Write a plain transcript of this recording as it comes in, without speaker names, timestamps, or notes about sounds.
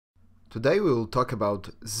Today we will talk about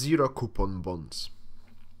zero coupon bonds.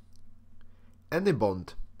 Any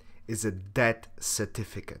bond is a debt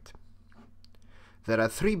certificate. There are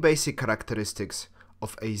three basic characteristics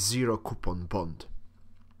of a zero coupon bond.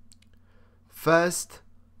 First,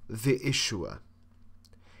 the issuer.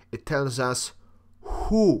 It tells us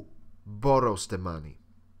who borrows the money.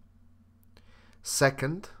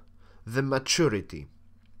 Second, the maturity.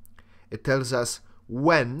 It tells us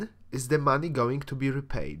when is the money going to be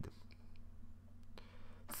repaid.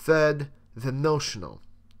 Third, the notional.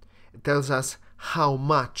 It tells us how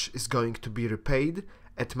much is going to be repaid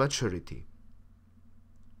at maturity.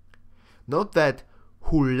 Note that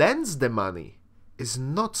who lends the money is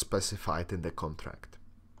not specified in the contract.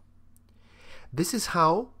 This is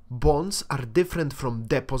how bonds are different from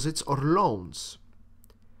deposits or loans.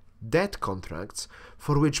 Debt contracts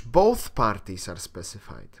for which both parties are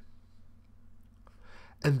specified.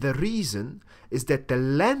 And the reason is that the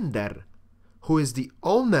lender, who is the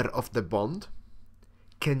owner of the bond,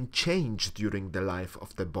 can change during the life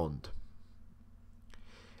of the bond.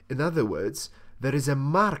 In other words, there is a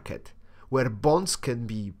market where bonds can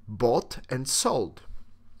be bought and sold.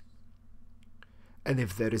 And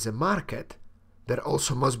if there is a market, there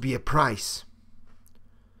also must be a price.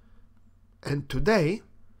 And today,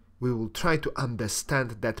 we will try to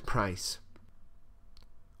understand that price.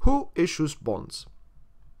 Who issues bonds?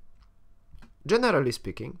 Generally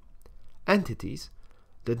speaking, entities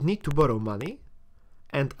that need to borrow money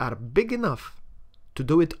and are big enough to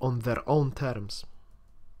do it on their own terms.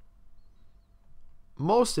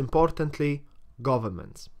 Most importantly,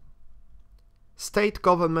 governments. State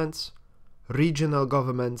governments, regional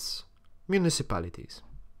governments, municipalities.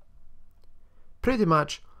 Pretty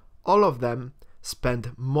much all of them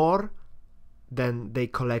spend more than they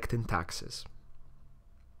collect in taxes.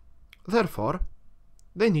 Therefore,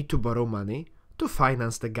 they need to borrow money to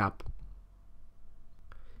finance the gap.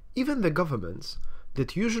 Even the governments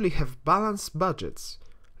that usually have balanced budgets,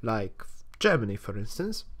 like Germany for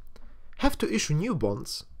instance, have to issue new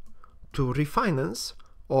bonds to refinance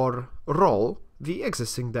or roll the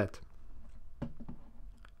existing debt.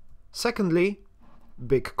 Secondly,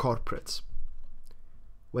 big corporates.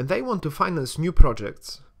 When they want to finance new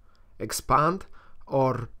projects, expand,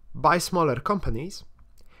 or buy smaller companies,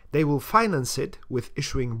 they will finance it with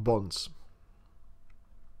issuing bonds.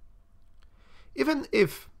 Even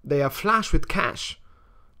if they are flush with cash,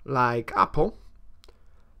 like Apple,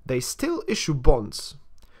 they still issue bonds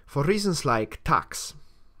for reasons like tax,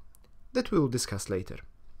 that we will discuss later.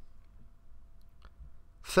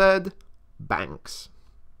 Third, banks.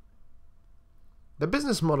 The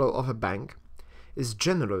business model of a bank is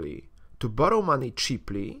generally to borrow money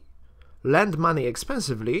cheaply, lend money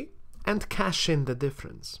expensively, and cash in the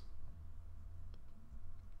difference.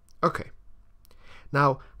 Okay,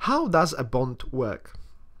 now how does a bond work?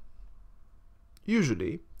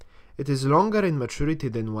 Usually, it is longer in maturity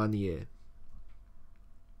than 1 year.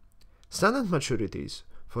 Standard maturities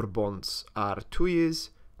for bonds are 2 years,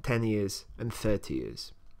 10 years, and 30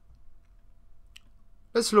 years.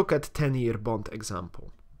 Let's look at 10-year bond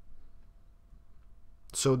example.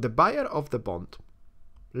 So the buyer of the bond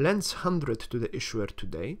lends 100 to the issuer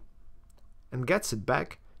today and gets it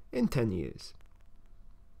back in 10 years.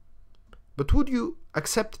 But would you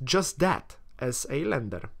accept just that as a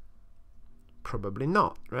lender? Probably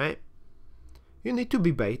not, right? You need to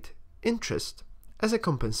be paid interest as a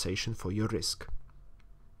compensation for your risk.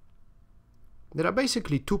 There are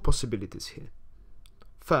basically two possibilities here.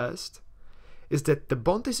 First is that the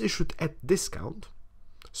bond is issued at discount,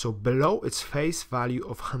 so below its face value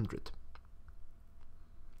of 100.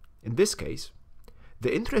 In this case,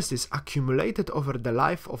 the interest is accumulated over the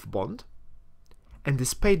life of bond and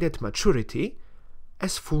is paid at maturity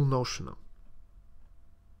as full notional.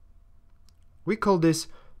 We call this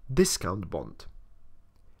discount bond,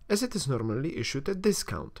 as it is normally issued at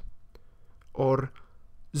discount, or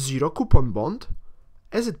zero coupon bond,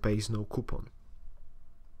 as it pays no coupon.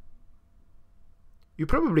 You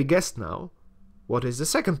probably guessed now what is the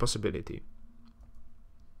second possibility.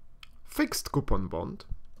 Fixed coupon bond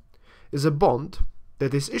is a bond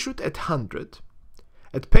that is issued at 100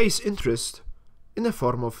 and pays interest in a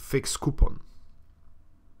form of fixed coupon.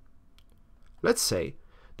 Let's say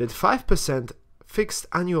that 5% fixed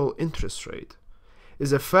annual interest rate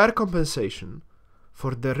is a fair compensation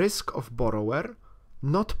for the risk of borrower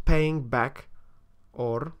not paying back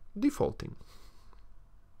or defaulting.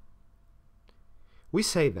 We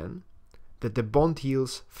say then that the bond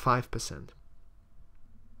yields 5%.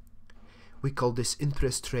 We call this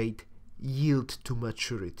interest rate yield to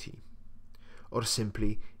maturity, or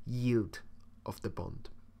simply yield of the bond.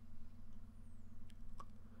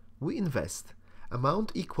 we invest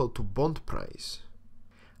amount equal to bond price.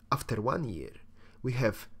 After 1 year, we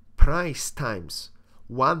have price times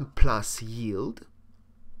 1 plus yield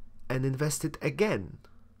and invest it again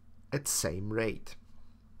at same rate.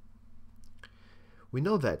 We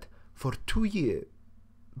know that for 2-year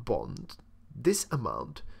bond, this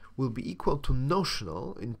amount will be equal to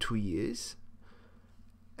notional in 2 years,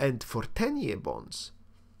 and for 10-year bonds,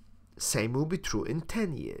 same will be true in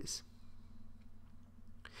 10 years.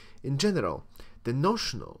 In general, the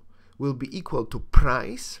notional will be equal to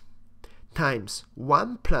price times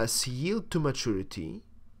 1 plus yield to maturity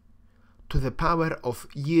to the power of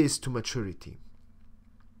years to maturity.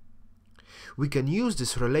 We can use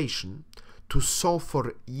this relation to solve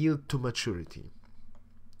for yield to maturity.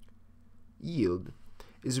 Yield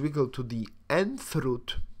is equal to the nth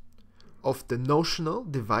root of the notional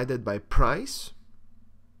divided by price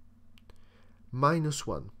minus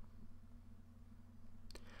 1.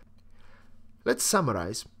 Let's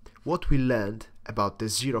summarize what we learned about the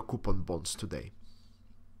zero coupon bonds today.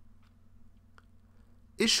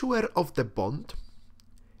 Issuer of the bond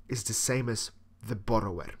is the same as the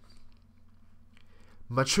borrower.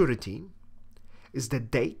 Maturity is the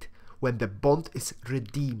date when the bond is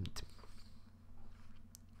redeemed.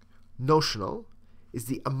 Notional is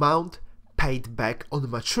the amount paid back on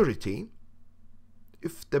maturity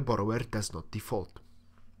if the borrower does not default.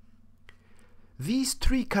 These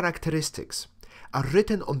 3 characteristics are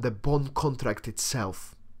written on the bond contract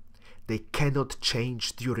itself. They cannot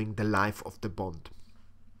change during the life of the bond.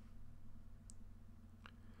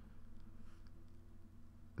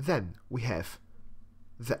 Then we have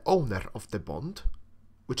the owner of the bond,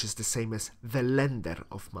 which is the same as the lender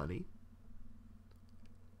of money.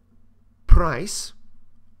 Price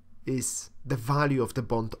is the value of the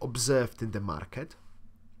bond observed in the market.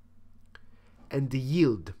 And the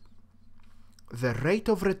yield, the rate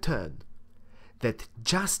of return that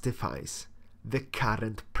justifies the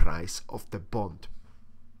current price of the bond.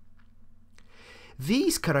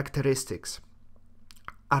 These characteristics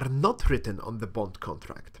are not written on the bond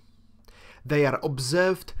contract. They are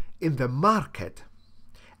observed in the market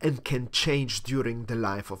and can change during the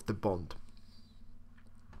life of the bond.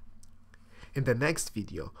 In the next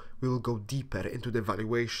video, we will go deeper into the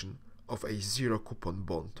valuation of a zero coupon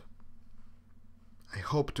bond. I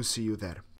hope to see you there.